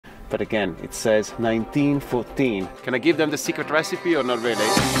But again, it says 1914. Can I give them the secret recipe or not really?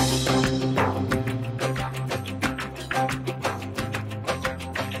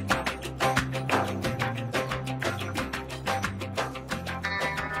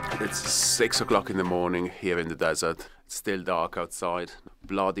 It's 6 o'clock in the morning here in the desert. It's still dark outside,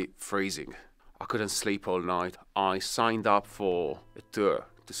 bloody freezing. I couldn't sleep all night. I signed up for a tour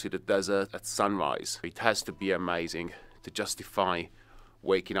to see the desert at sunrise. It has to be amazing to justify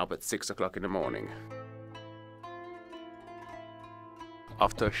waking up at 6 o'clock in the morning.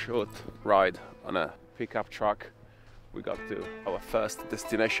 After a short ride on a pickup truck, we got to our first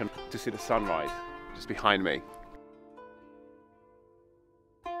destination to see the sunrise, just behind me.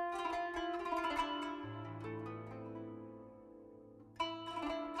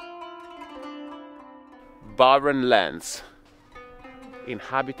 Barren lands,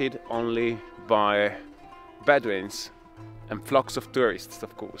 inhabited only by Bedouins and flocks of tourists,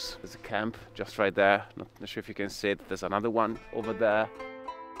 of course. There's a camp just right there, not sure if you can see it. There's another one over there.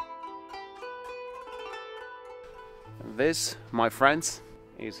 And this, my friends,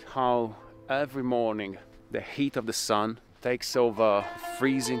 is how every morning the heat of the sun takes over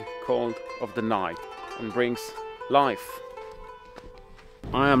freezing cold of the night and brings life.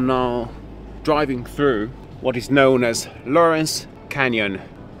 I am now driving through what is known as Lawrence Canyon,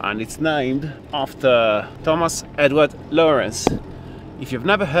 and it's named after Thomas Edward Lawrence. If you've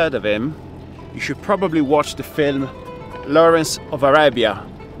never heard of him, you should probably watch the film Lawrence of Arabia,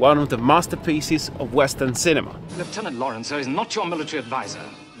 one of the masterpieces of Western cinema. Lieutenant Lawrence, sir, is not your military advisor.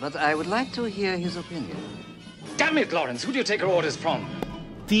 But I would like to hear his opinion. Damn it, Lawrence, who do you take your orders from?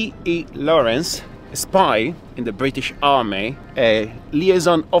 T.E. Lawrence, a spy in the British Army, a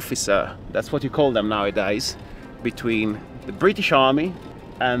liaison officer, that's what you call them nowadays, between the British Army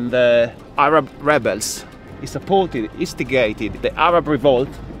and the Arab rebels. He supported, instigated the Arab Revolt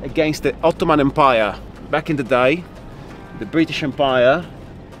against the Ottoman Empire. Back in the day, the British Empire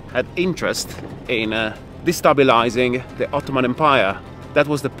had interest in destabilizing the Ottoman Empire. That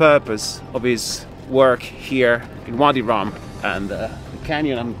was the purpose of his work here in Wadi Rum, and the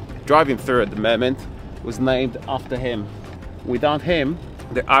canyon I'm driving through at the moment was named after him. Without him,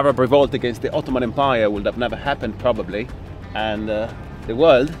 the Arab Revolt against the Ottoman Empire would have never happened probably, and the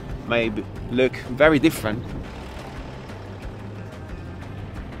world may look very different.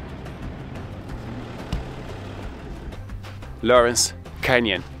 Lawrence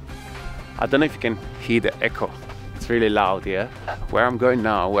Canyon. I don't know if you can hear the echo. It's really loud here. Where I'm going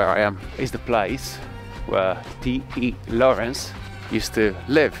now, where I am, is the place where T.E. Lawrence used to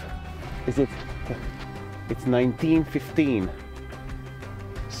live. It's 1915.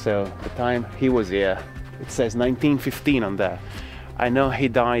 So the time he was here, it says 1915 on there. I know he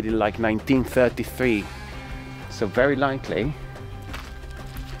died in like 1933. So very likely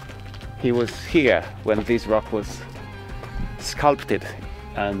he was here when this rock was sculpted.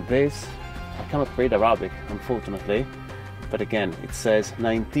 And this, I cannot read Arabic unfortunately, but again it says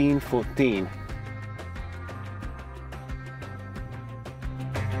 1914.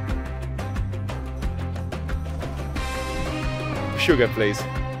 Sugar please.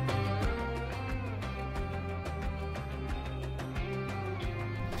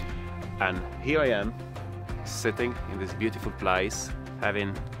 And here I am, sitting in this beautiful place,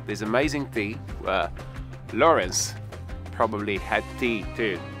 having this amazing tea where Lawrence probably had tea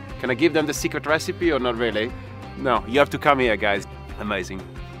too. Can I give them the secret recipe or not really? No, you have to come here guys. Amazing.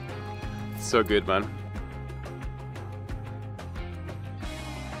 So good, man.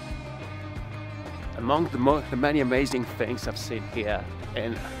 Among the many amazing things I've seen here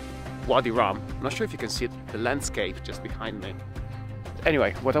in Wadi Rum, I'm not sure if you can see it, the landscape just behind me.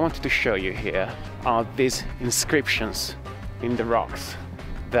 Anyway, what I wanted to show you here are these inscriptions in the rocks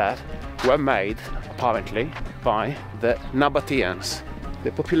that were made apparently by the Nabataeans,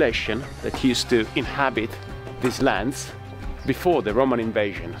 the population that used to inhabit these lands before the Roman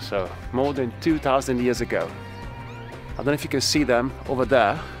invasion, so more than 2,000 years ago. I don't know if you can see them over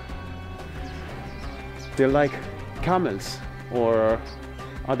there. They're like camels or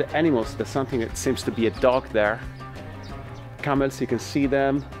other animals. There's something that seems to be a dog there. Camels, you can see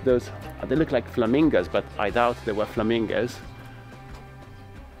them. Those, they look like flamingos, but I doubt they were flamingos.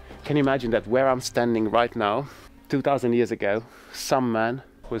 Can you imagine that where I'm standing right now, 2,000 years ago, some man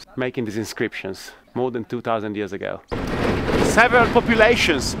was making these inscriptions more than 2,000 years ago. Several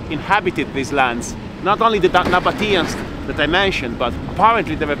populations inhabited these lands, not only the Nabataeans that I mentioned, but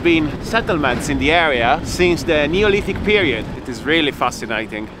apparently there have been settlements in the area since the Neolithic period. It is really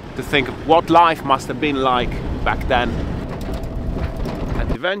fascinating to think of what life must have been like back then.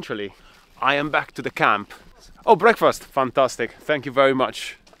 And eventually I am back to the camp. Oh, breakfast, fantastic, thank you very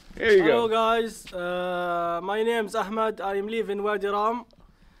much. Here you Hello go. guys, my name is Ahmed. I am living Wadi Rum,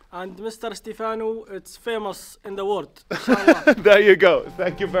 and Mr. Stefano, it's famous in the world. Inshallah. There you go.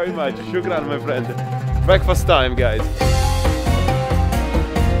 Thank you very much. Shukran, my friend. Breakfast time, guys.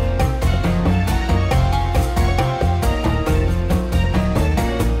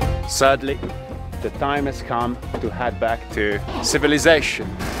 Sadly, the time has come to head back to civilization.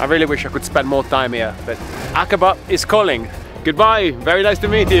 I really wish I could spend more time here, but Aqaba is calling. Goodbye. Very nice to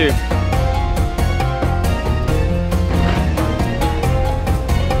meet you.